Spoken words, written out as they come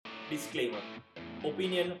Disclaimer: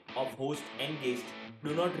 opinion of host and guest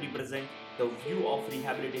do not represent the view of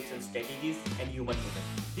rehabilitation strategies and human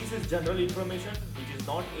movement. This is general information which is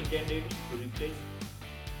not intended to replace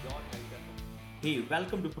your health. Hey,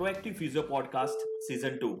 welcome to Proactive Physio Podcast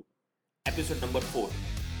Season 2, Episode number 4.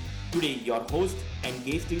 Today, your host and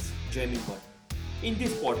guest is Jamie Bhatt. In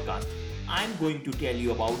this podcast, I am going to tell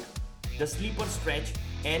you about the sleeper stretch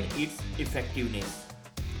and its effectiveness.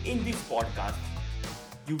 In this podcast,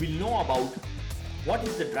 you will know about what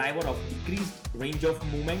is the driver of decreased range of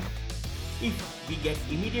movement. If we get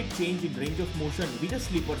immediate change in range of motion with a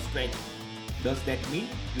sleeper stretch, does that mean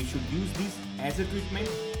we should use this as a treatment?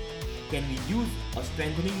 Can we use a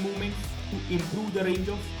strengthening movement to improve the range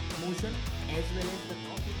of motion as well as the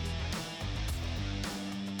cognitive?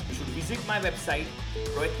 You should visit my website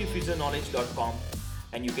proactivephysioknowledge.com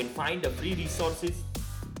and you can find the free resources.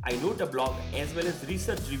 I wrote a blog as well as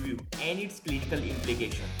research review and its clinical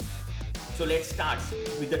implication. So let's start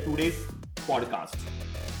with the today's podcast.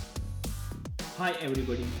 Hi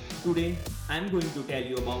everybody. Today I am going to tell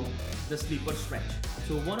you about the sleeper stretch.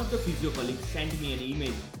 So one of the physio colleagues sent me an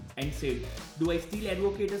email and said, do I still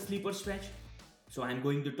advocate a sleeper stretch? So I am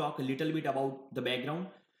going to talk a little bit about the background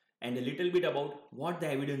and a little bit about what the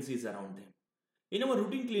evidence is around them. In our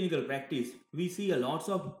routine clinical practice, we see a lots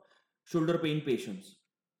of shoulder pain patients.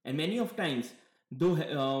 And many of times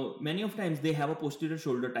they have a posterior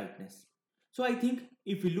shoulder tightness. So I think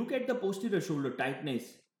if we look at the posterior shoulder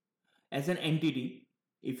tightness as an entity,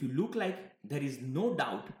 if you look like there is no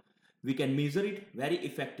doubt we can measure it very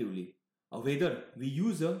effectively, or whether we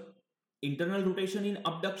use a internal rotation in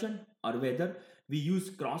abduction or whether we use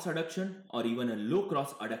cross adduction or even a low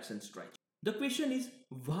cross adduction stretch. The question is,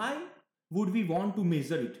 why would we want to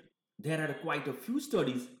measure it? There are quite a few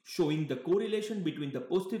studies showing the correlation between the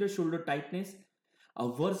posterior shoulder tightness, a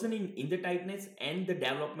worsening in the tightness, and the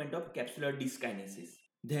development of capsular dyskinesis.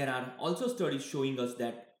 There are also studies showing us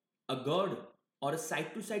that a GIRD or a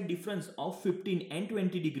side-to-side difference of 15 and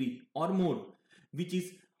 20 degree or more, which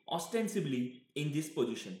is ostensibly in this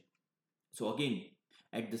position. So again,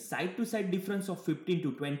 at the side-to-side difference of 15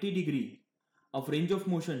 to 20 degree of range of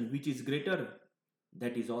motion, which is greater,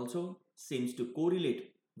 that is also seems to correlate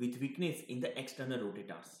with weakness in the external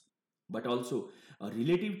rotators, but also a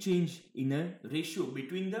relative change in a ratio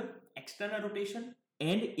between the external rotation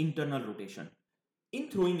and internal rotation. In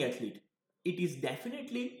throwing athlete, it is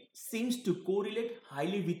definitely seems to correlate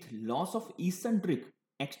highly with loss of eccentric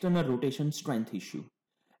external rotation strength issue,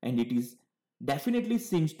 and it is definitely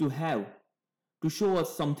seems to have to show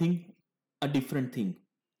us a different thing.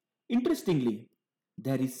 Interestingly,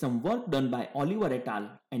 there is some work done by Oliver et al.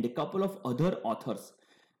 And a couple of other authors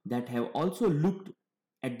that have also looked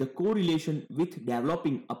at the correlation with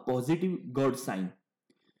developing a positive GIRD sign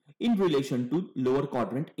in relation to lower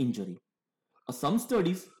quadrant injury. Some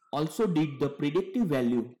studies also did the predictive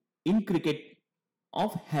value in cricket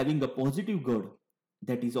of having a positive GIRD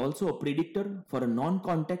that is also a predictor for a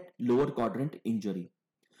non-contact lower quadrant injury.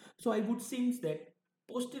 So I would say that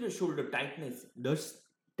posterior shoulder tightness does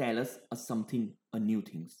tell us a new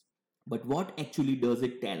things. But what actually does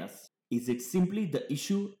it tell us? Is it simply the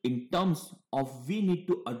issue in terms of we need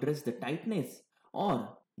to address the tightness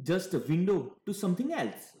or just a window to something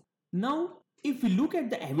else? Now, if we look at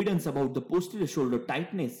the evidence about the posterior shoulder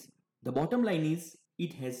tightness, the bottom line is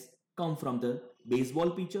it has come from the baseball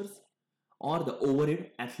pitchers or the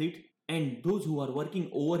overhead athlete and those who are working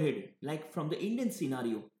overhead, like from the Indian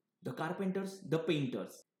scenario, the carpenters, the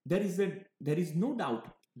painters. There is no doubt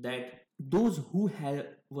that those who have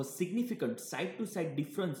a significant side-to-side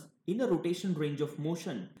difference in the rotation range of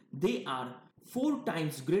motion, they are 4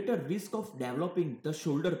 times greater risk of developing the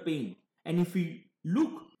shoulder pain. And if we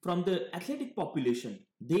look from the athletic population,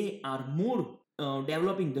 they are more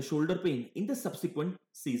developing the shoulder pain in the subsequent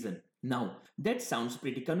season. Now, that sounds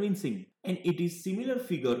pretty convincing, and it is similar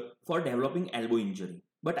figure for developing elbow injury.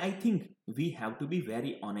 But I think we have to be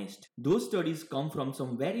very honest. Those studies come from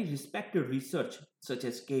some very respected research such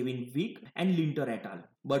as Kevin Wick and Linter et al.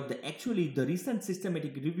 But the recent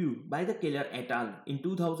systematic review by the Keller et al. In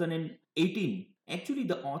 2018, actually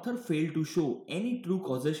the author failed to show any true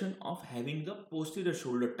causation of having the posterior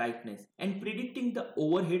shoulder tightness and predicting the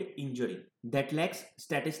overhead injury. That lacks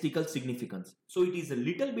statistical significance. So it is a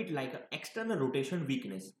little bit like an external rotation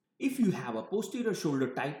weakness. If you have a posterior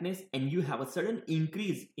shoulder tightness and you have a sudden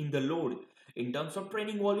increase in the load in terms of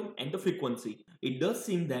training volume and the frequency, it does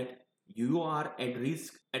seem that you are at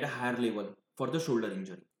risk at a higher level for the shoulder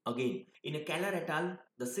injury. Again, in a Keller et al.,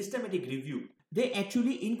 the systematic review, they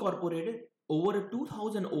actually incorporated over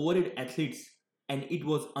 2,000 overhead athletes and it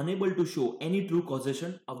was unable to show any true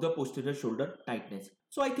causation of the posterior shoulder tightness.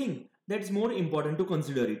 So I think that's more important to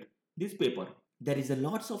consider it, this paper. There is a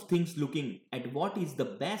lots of things looking at what is the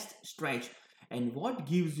best stretch and what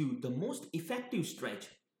gives you the most effective stretch.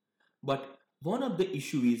 But one of the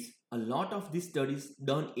issue is a lot of these studies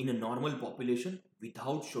done in a normal population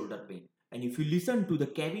without shoulder pain. And if you listen to the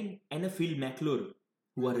Kevin and Phil McClure,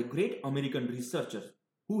 who are a great American researchers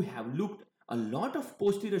who have looked a lot of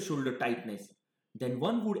posterior shoulder tightness, then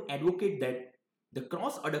one would advocate that the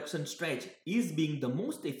cross adduction stretch is being the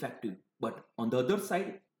most effective. But on the other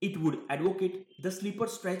side, it would advocate the sleeper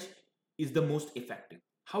stretch is the most effective.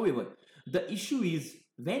 However, the issue is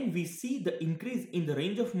when we see the increase in the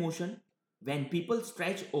range of motion, when people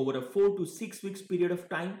stretch over a 4 to 6 weeks period of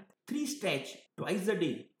time, 3 stretch twice a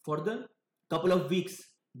day for the couple of weeks,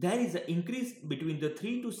 there is an increase between the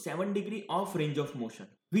 3 to 7 degree of range of motion,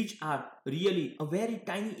 which are really a very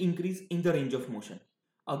tiny increase in the range of motion.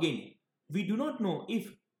 Again, we do not know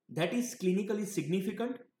if that is clinically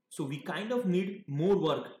significant, so we kind of need more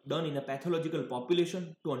work done in a pathological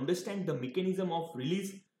population to understand the mechanism of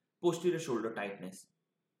release posterior shoulder tightness.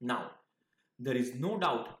 Now, there is no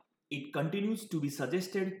doubt it continues to be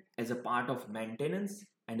suggested as a part of maintenance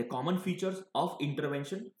and a common features of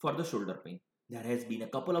intervention for the shoulder pain. There has been a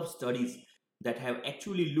couple of studies that have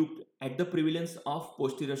actually looked at the prevalence of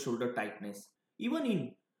posterior shoulder tightness, even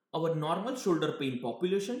in our normal shoulder pain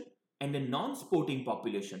population and a non-sporting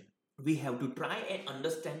population. We have to try and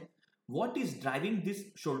understand what is driving this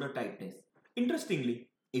shoulder tightness. Interestingly,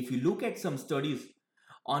 if you look at some studies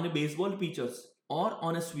on a baseball pitchers or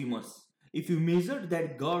on a swimmers, if you measured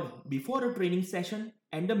that GIRD before a training session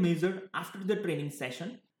and measured after the training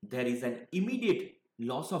session, there is an immediate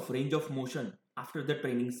loss of range of motion after the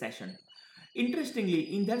training session.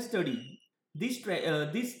 Interestingly, in that study, this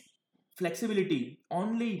flexibility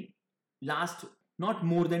only lasts not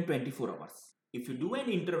more than 24 hours. If you do an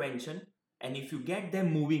intervention and if you get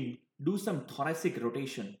them moving, do some thoracic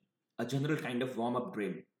rotation, a general kind of warm-up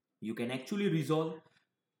drill, you can actually resolve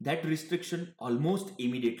that restriction almost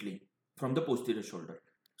immediately from the posterior shoulder.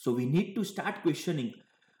 So we need to start questioning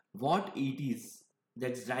what it is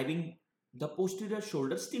that's driving the posterior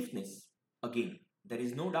shoulder stiffness. Again, there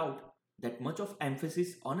is no doubt that much of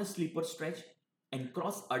emphasis on a sleeper stretch and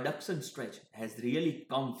cross adduction stretch has really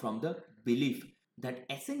come from the belief that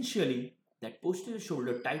essentially that posterior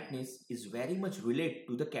shoulder tightness is very much related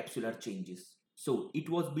to the capsular changes. So it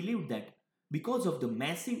was believed that because of the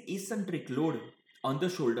massive eccentric load on the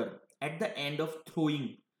shoulder at the end of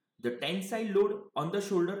throwing, the tensile load on the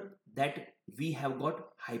shoulder, that we have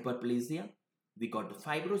got hyperplasia, we got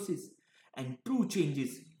fibrosis and true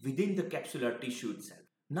changes within the capsular tissue itself.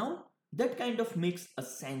 Now that kind of makes a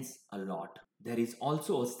sense a lot. There is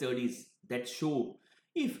also studies that show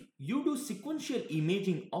if you do sequential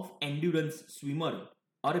imaging of endurance swimmer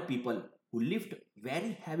or a people who lift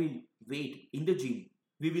very heavy weight in the gym,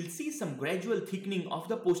 we will see some gradual thickening of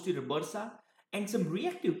the posterior bursa and some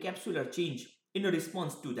reactive capsular change in a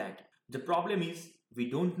response to that. The problem is we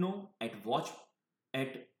don't know at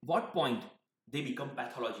what point they become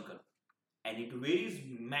pathological, and it varies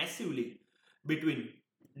massively between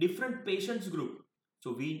different patients group.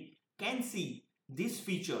 So we can see this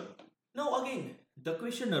feature. Now again, the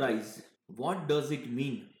question arises, what does it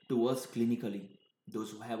mean to us clinically,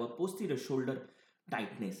 those who have a posterior shoulder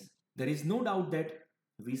tightness? There is no doubt that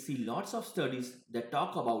we see lots of studies that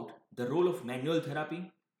talk about the role of manual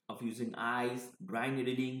therapy, of using ice, dry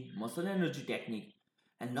needling, muscle energy technique,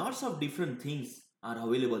 and lots of different things are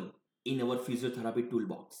available in our physiotherapy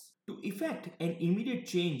toolbox to effect an immediate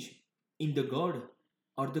change in the GIRD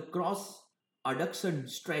or the cross adduction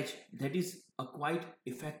stretch. That is a quite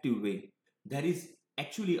effective way. There is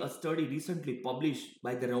actually a study recently published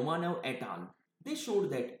by the Romanov et al. They showed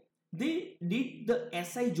that they did the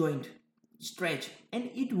SI joint stretch and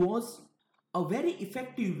it was a very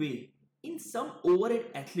effective way in some overweight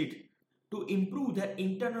athlete to improve their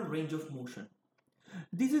internal range of motion.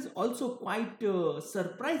 This is also quite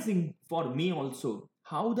surprising for me also,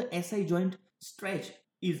 how the SI joint stretch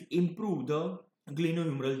is improve the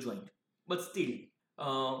glenohumeral joint. But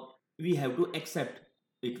still, we have to accept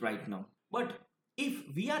it right now. But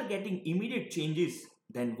if we are getting immediate changes,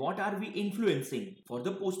 then what are we influencing for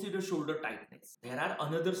the posterior shoulder tightness? There are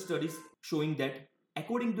another studies showing that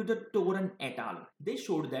according to the Toran et al., they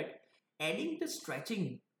showed that adding the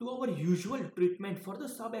stretching to our usual treatment for the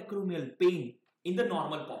subacromial pain in the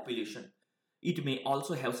normal population, it may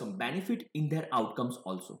also have some benefit in their outcomes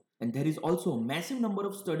also. And there is also a massive number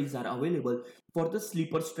of studies are available for the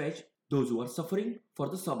sleeper stretch, those who are suffering for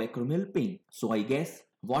the subacromial pain. So I guess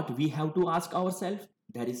what we have to ask ourselves,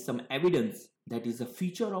 there is some evidence that is a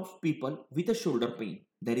feature of people with a shoulder pain.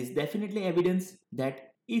 There is definitely evidence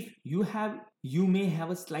that if you may have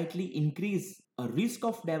a slightly increase a risk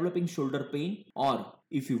of developing shoulder pain, or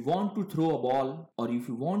if you want to throw a ball, or if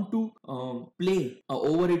you want to play a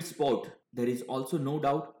overhead sport, there is also no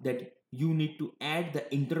doubt that you need to add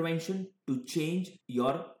the intervention to change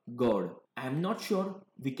your GIRD. I am not sure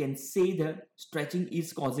we can say that stretching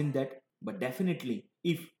is causing that, but definitely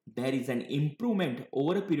if there is an improvement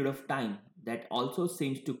over a period of time, that also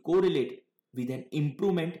seems to correlate with an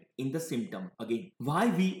improvement in the symptom. Again, why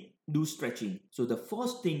we do stretching? So the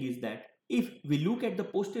first thing is that if we look at the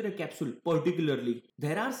posterior capsule particularly,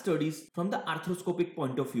 there are studies from the arthroscopic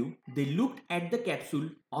point of view. They looked at the capsule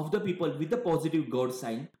of the people with the positive GIRD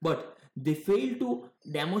sign, but they failed to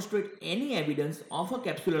demonstrate any evidence of a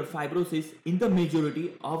capsular fibrosis in the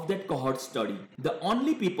majority of that cohort study. The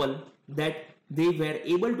only people that they were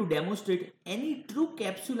able to demonstrate any true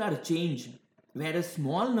capsular change were a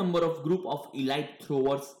small number of group of elite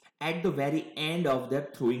throwers at the very end of their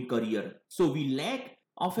throwing career. So we lack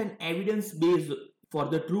of an evidence base for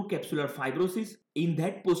the true capsular fibrosis in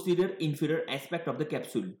that posterior inferior aspect of the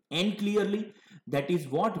capsule. And clearly that is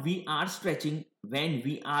what we are stretching when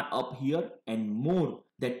we are up here, and more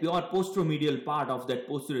that pure posteromedial part of that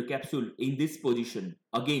posterior capsule in this position.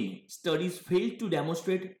 Again, studies failed to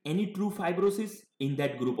demonstrate any true fibrosis in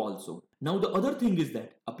that group also. Now the other thing is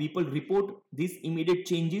that people report these immediate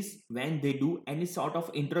changes when they do any sort of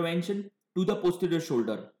intervention to the posterior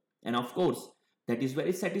shoulder, and of course that is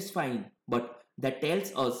very satisfying, but that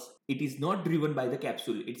tells us it is not driven by the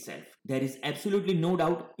capsule itself. There is absolutely no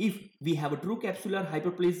doubt if we have a true capsular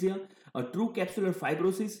hyperplasia, a true capsular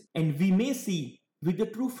fibrosis, and we may see with the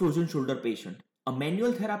true frozen shoulder patient a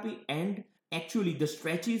manual therapy, and actually the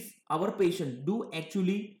stretches our patient do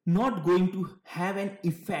actually not going to have an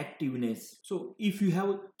effectiveness. So if you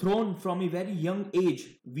have thrown from a very young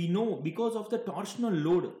age, we know because of the torsional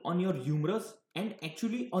load on your humerus and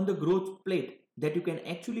actually on the growth plate that you can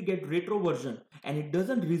actually get retroversion, and it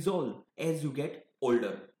doesn't resolve as you get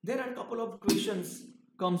older. There are a couple of questions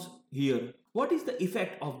comes here. What is the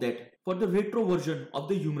effect of that for the retroversion of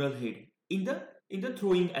the humeral head in the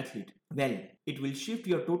throwing athlete? Well, it will shift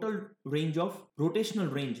your total range of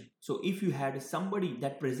rotational range. So if you had somebody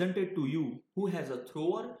that presented to you who has a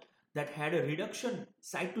thrower that had a reduction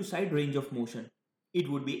side to side range of motion, it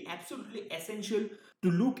would be absolutely essential to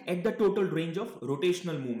look at the total range of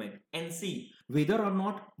rotational movement and see whether or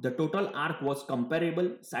not the total arc was comparable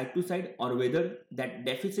side to side, or whether that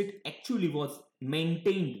deficit actually was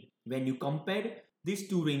maintained when you compared these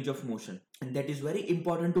two range of motion. And that is very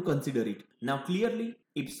important to consider it. Now clearly,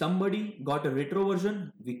 if somebody got a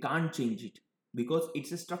retroversion, we can't change it because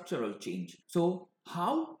it's a structural change. So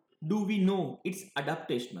how do we know it's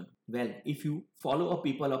adaptational? Well, if you follow a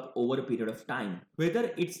people up over a period of time,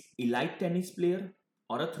 whether it's elite tennis player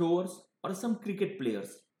or a throwers or some cricket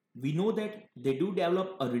players, we know that they do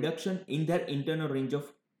develop a reduction in their internal range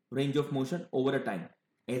of motion over a time.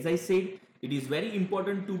 As I said, it is very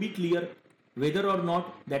important to be clear whether or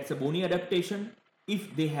not that's a bony adaptation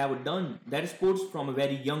if they have done their sports from a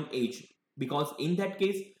very young age, because in that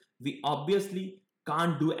case we obviously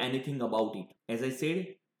can't do anything about it. As I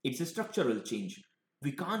said, it's a structural change.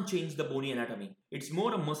 We can't change the bony anatomy. It's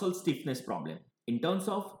more a muscle stiffness problem. In terms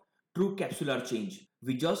of true capsular change,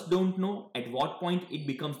 we just don't know at what point it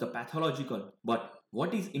becomes the pathological. But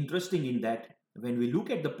what is interesting in that, when we look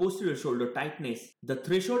at the posterior shoulder tightness, the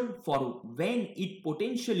threshold for when it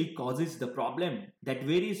potentially causes the problem, that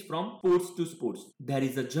varies from sports to sports. There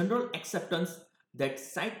is a general acceptance that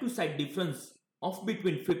side to side difference of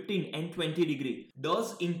between 15 and 20 degree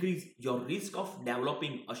does increase your risk of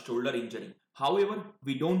developing a shoulder injury. However,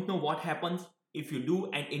 we don't know what happens if you do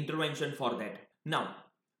an intervention for that. Now,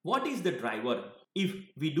 what is the driver? If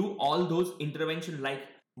we do all those interventions like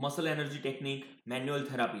muscle energy technique, manual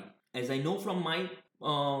therapy, as I know from my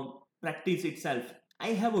practice itself, I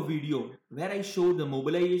have a video where I show the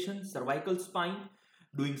mobilization, cervical spine,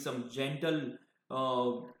 doing some gentle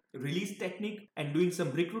release technique, and doing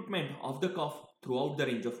some recruitment of the cuff throughout the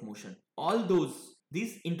range of motion.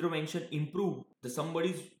 These intervention improve the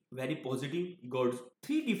somebody's very positive GIRDs.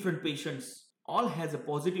 3 different patients all has a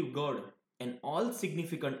positive GIRD and all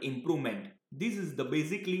significant improvement. This is the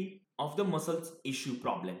basically of the muscles issue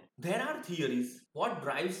problem. There are theories what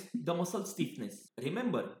drives the muscle stiffness.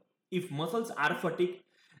 Remember, if muscles are fatigued,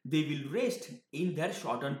 they will rest in their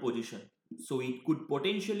shortened position. So it could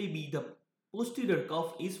potentially be the posterior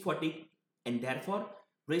cuff is fatigued and therefore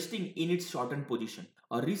resting in its shortened position.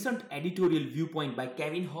 A recent editorial viewpoint by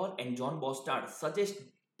Kevin Hall and John Bostard suggested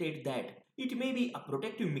that it may be a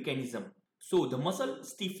protective mechanism So the muscle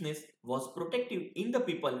stiffness was protective in the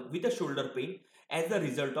people with a shoulder pain as a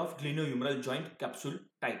result of glenohumeral joint capsule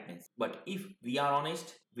tightness. But if we are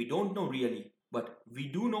honest, we don't know really. But we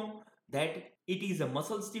do know that it is a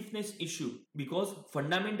muscle stiffness issue because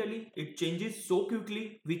fundamentally it changes so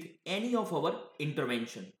quickly with any of our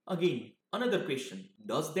intervention. Again, another question.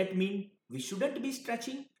 Does that mean we shouldn't be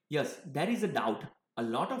stretching? Yes, there is a doubt. A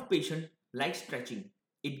lot of patients like stretching.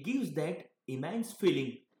 It gives that immense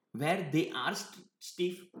feeling where they are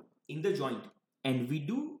stiff in the joint, and we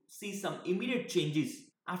do see some immediate changes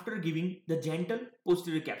after giving the gentle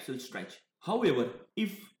posterior capsule stretch. However,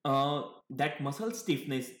 if that muscle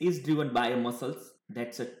stiffness is driven by a muscles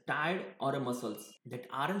that's a tired or a muscles that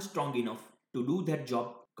aren't strong enough to do their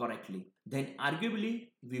job correctly, then arguably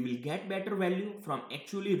we will get better value from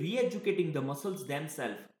actually re-educating the muscles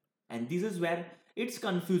themselves. And this is where it's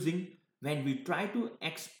confusing when we try to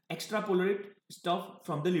extrapolate stuff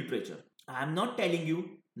from the literature. I am not telling you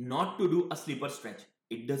not to do a sleeper stretch.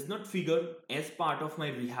 It does not figure as part of my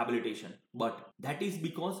rehabilitation. But that is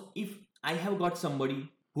because if I have got somebody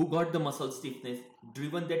who got the muscle stiffness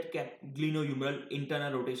driven that glenohumeral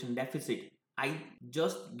internal rotation deficit, I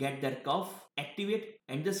just get their cuff activate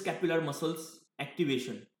and the scapular muscles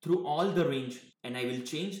activation through all the range, and I will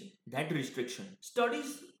change that restriction.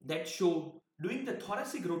 Studies that show doing the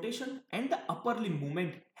thoracic rotation and the upper limb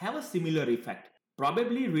movement have a similar effect,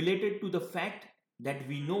 probably related to the fact that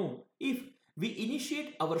we know if we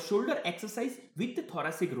initiate our shoulder exercise with the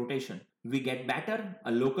thoracic rotation, we get better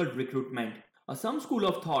a local recruitment. Some school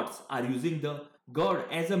of thoughts are using the GIRD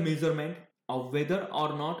as a measurement of whether or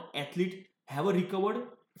not athlete have recovered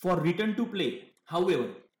for return to play. However,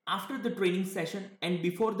 after the training session and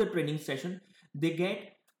before the training session, they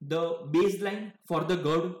get the baseline for the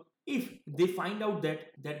GIRD. If they find out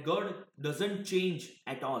that that GIRD doesn't change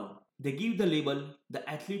at all, they give the label the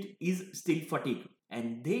athlete is still fatigued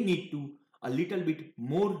and they need to a little bit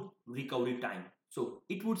more recovery time. So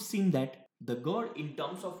it would seem that the GIRD in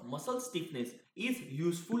terms of muscle stiffness is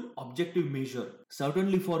useful objective measure.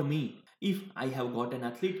 Certainly for me, if I have got an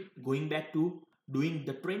athlete going back to doing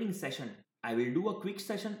the training session, I will do a quick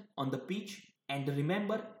session on the pitch, and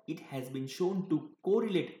remember it has been shown to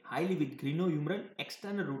correlate highly with glenohumeral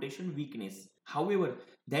external rotation weakness. However,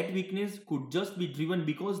 that weakness could just be driven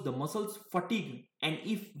because the muscles fatigue, and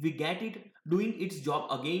if we get it doing its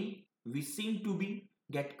job again, we seem to be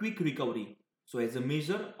get quick recovery. So as a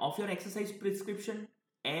measure of your exercise prescription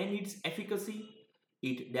and its efficacy,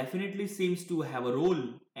 it definitely seems to have a role,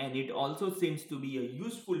 and it also seems to be a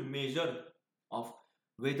useful measure of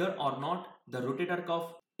whether or not the rotator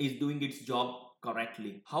cuff is doing its job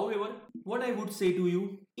correctly. However, what I would say to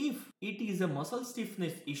you, if it is a muscle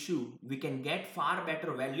stiffness issue, we can get far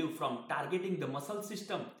better value from targeting the muscle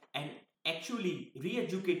system and actually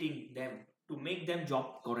re-educating them to make them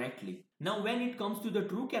job correctly. Now when it comes to the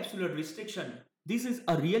true capsular restriction, this is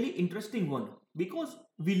a really interesting one because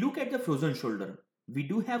we look at the frozen shoulder. We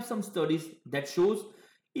do have some studies that shows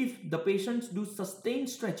if the patients do sustained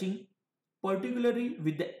stretching, particularly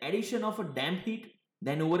with the addition of a damp heat,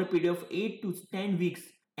 then over a period of 8 to 10 weeks,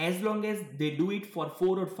 as long as they do it for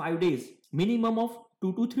 4 or 5 days, minimum of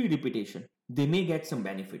 2 to 3 repetition, they may get some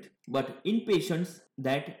benefit. But in patients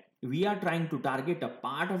that we are trying to target a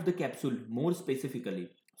part of the capsule more specifically,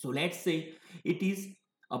 so let's say it is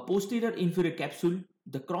a posterior inferior capsule,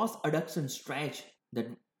 the cross adduction stretch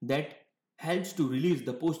that helps to release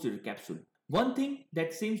the posterior capsule. One thing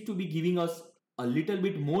that seems to be giving us a little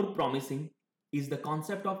bit more promising is the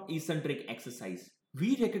concept of eccentric exercise.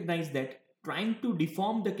 We recognize that trying to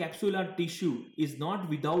deform the capsular tissue is not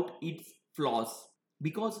without its flaws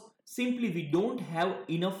because simply we don't have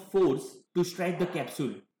enough force to stretch the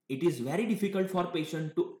capsule. It is very difficult for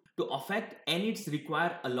patient to affect, and it's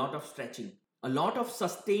require a lot of stretching, a lot of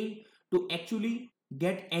sustain to actually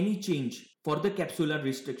get any change for the capsular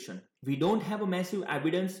restriction. We don't have a massive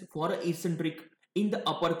evidence for eccentric in the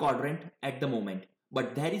upper quadrant at the moment,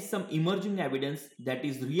 but there is some emerging evidence that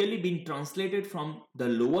is really being translated from the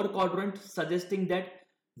lower quadrant suggesting that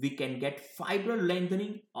we can get fibril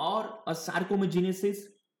lengthening or a sarcomegenesis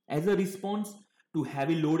as a response to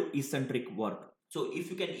heavy load eccentric work. So if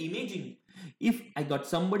you can imagine, if I got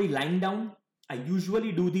somebody lying down, I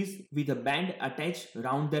usually do this with a band attached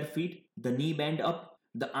around their feet, the knee band up,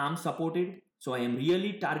 the arm supported. So I am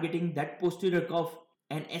really targeting that posterior cuff,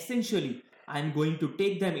 and essentially I am going to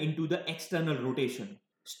take them into the external rotation.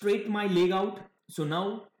 Straight my leg out. So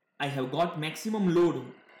now I have got maximum load,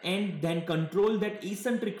 and then control that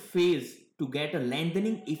eccentric phase to get a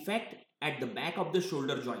lengthening effect at the back of the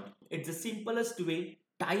shoulder joint. It's the simplest way.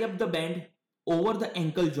 Tie up the band over the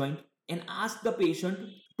ankle joint and ask the patient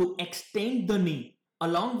to extend the knee.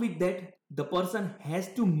 Along with that, the person has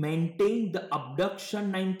to maintain the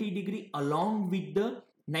abduction 90 degree along with the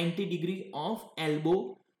 90 degree of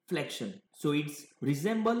elbow flexion. So it's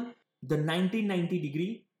resemble the 90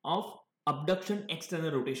 degree of abduction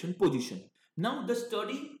external rotation position. Now the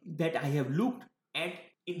study that I have looked at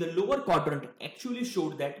in the lower quadrant actually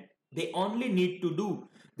showed that they only need to do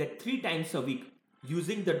that 3 times a week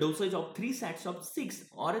using the dosage of 3 sets of 6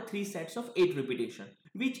 or 3 sets of 8 repetition,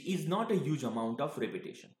 which is not a huge amount of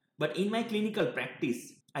repetition. But in my clinical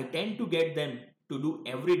practice, I tend to get them to do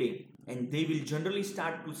every day, and they will generally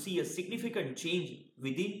start to see a significant change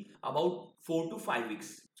within about 4 to 5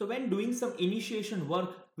 weeks. So when doing some initiation work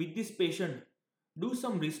with this patient, do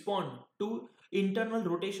some respond to internal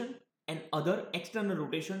rotation and other external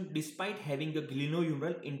rotation despite having a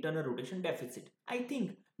glenohumeral internal rotation deficit. I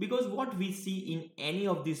think because what we see in any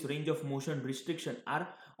of this range of motion restriction are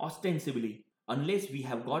ostensibly, unless we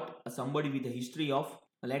have got somebody with a history of,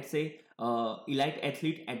 let's say, elite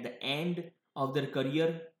athlete at the end of their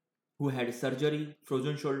career who had surgery,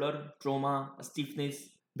 frozen shoulder, trauma, stiffness,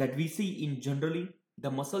 that we see in generally the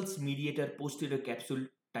muscles mediator posterior capsule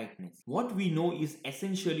tightness. What we know is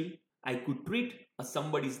essentially I could treat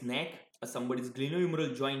somebody's neck, somebody's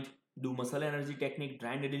glenohumeral joint, do muscle energy technique,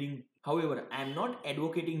 dry needling. However, I am not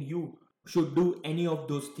advocating you should do any of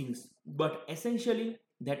those things, but essentially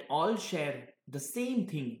that all share the same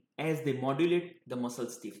thing as they modulate the muscle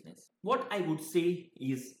stiffness. What I would say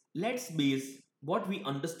is let's base what we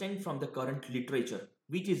understand from the current literature,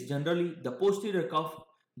 which is generally the posterior cuff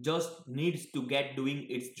just needs to get doing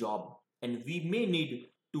its job, and we may need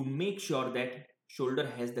to make sure that shoulder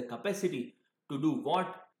has the capacity to do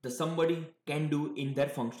what the somebody can do in their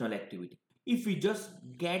functional activity. If we just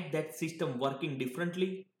get that system working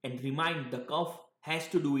differently and remind the cuff has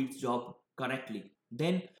to do its job correctly,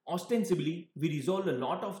 then ostensibly we resolve a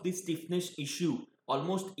lot of this stiffness issue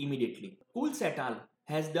almost immediately. Cools et al.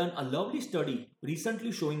 Has done a lovely study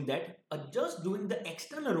recently showing that just doing the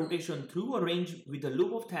external rotation through a range with a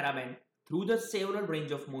loop of TheraBand through the several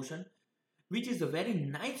range of motion, which is a very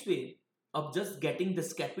nice way of just getting the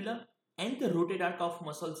scapula and the rotator cuff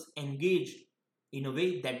muscles engaged in a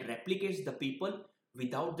way that replicates the people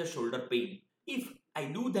without the shoulder pain. If I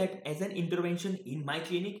do that as an intervention in my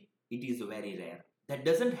clinic, it is very rare. That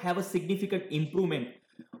doesn't have a significant improvement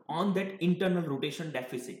on that internal rotation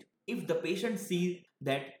deficit. If the patient sees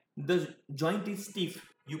that the joint is stiff,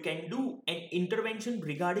 you can do an intervention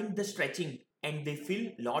regarding the stretching and they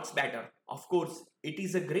feel lots better. Of course, it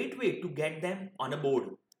is a great way to get them on a board.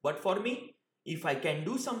 But for me, if I can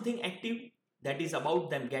do something active that is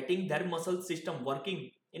about them getting their muscle system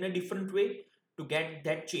working in a different way to get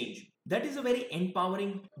that change, that is a very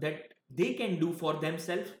empowering that they can do for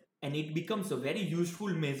themselves, and it becomes a very useful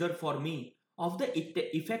measure for me of the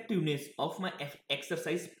effectiveness of my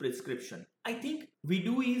exercise prescription. I think we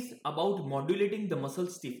do is about modulating the muscle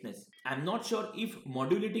stiffness. I'm not sure if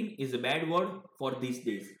modulating is a bad word for these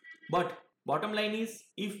days, but bottom line is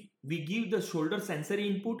if we give the shoulder sensory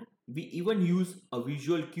input, we even use a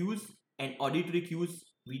visual cues and auditory cues.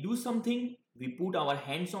 We do something, we put our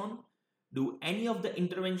hands on, do any of the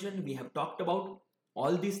intervention we have talked about,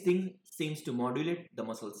 all these things seems to modulate the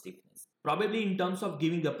muscle stiffness. Probably in terms of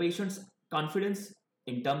giving the patients confidence,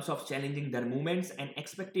 in terms of challenging their movements and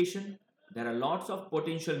expectation, there are lots of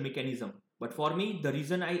potential mechanism. But for me, the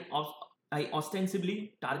reason I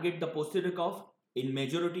ostensibly target the posterior cuff in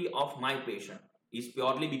majority of my patient is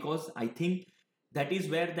purely because I think that is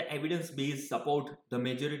where the evidence base support the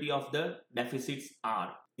majority of the deficits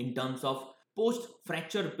are. In terms of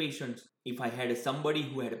post-fracture patients, if I had somebody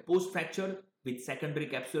who had a post-fracture with secondary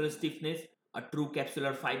capsular stiffness, a true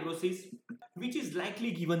capsular fibrosis, which is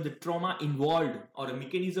likely given the trauma involved or a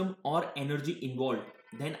mechanism or energy involved,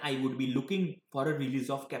 then I would be looking for a release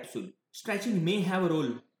of capsule. Stretching may have a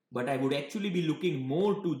role, but I would actually be looking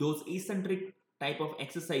more to those eccentric type of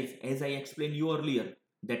exercise as I explained you earlier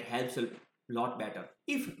that helps a lot better.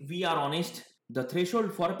 If we are honest, the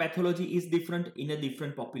threshold for pathology is different in a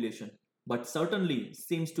different population, but certainly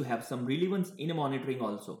seems to have some relevance in a monitoring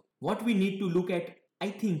also. What we need to look at, I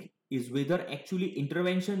think, is whether actually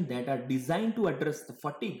intervention that are designed to address the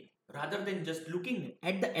fatigue rather than just looking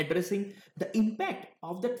at the addressing the impact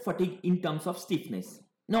of that fatigue in terms of stiffness.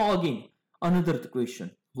 Now again, another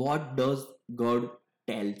question. What does GIRD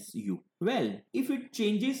tells you? Well, if it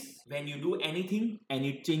changes when you do anything and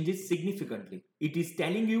it changes significantly, it is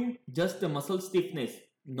telling you just a muscle stiffness,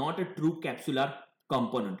 not a true capsular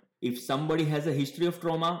component. If somebody has a history of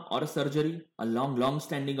trauma or a surgery, a long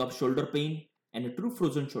standing of shoulder pain, and a true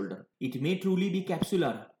frozen shoulder, it may truly be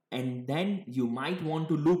capsular, and then you might want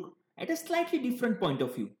to look at a slightly different point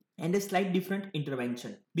of view and a slight different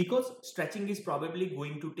intervention, because stretching is probably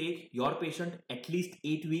going to take your patient at least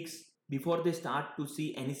 8 weeks before they start to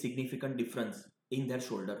see any significant difference in their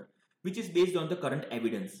shoulder, which is based on the current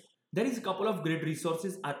evidence. There is a couple of great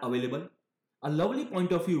resources are available. A lovely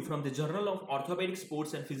point of view from the Journal of Orthopedic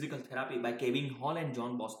Sports and Physical Therapy by Kevin Hall and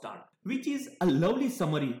John Bostard, which is a lovely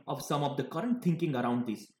summary of some of the current thinking around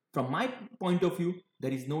this. From my point of view,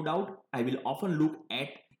 there is no doubt I will often look at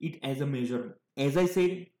it as a measure. As I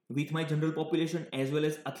said, with my general population as well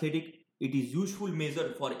as athletic, it is useful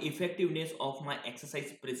measure for effectiveness of my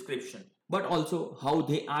exercise prescription, but also how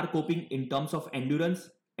they are coping in terms of endurance.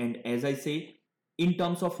 And as I say, in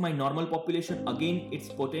terms of my normal population, again, it's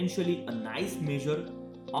potentially a nice measure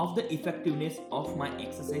of the effectiveness of my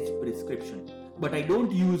exercise prescription. But I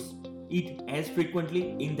don't use it as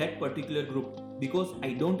frequently in that particular group because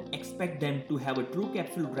I don't expect them to have a true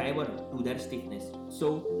capsule driver to their stiffness.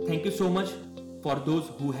 So thank you so much for those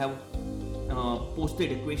who have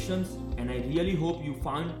posted questions, and I really hope you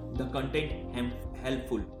found the content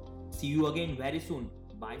helpful. See you again very soon.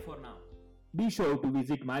 Bye for now. Be sure to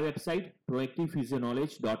visit my website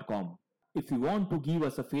proactivephysioknowledge.com. If you want to give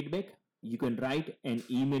us a feedback, you can write an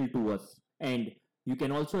email to us, and you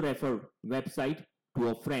can also refer website to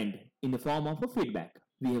a friend in the form of a feedback.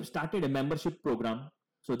 We have started a membership program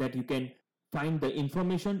so that you can find the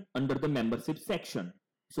information under the membership section.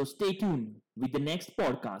 So stay tuned with the next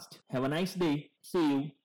podcast. Have a nice day. See you.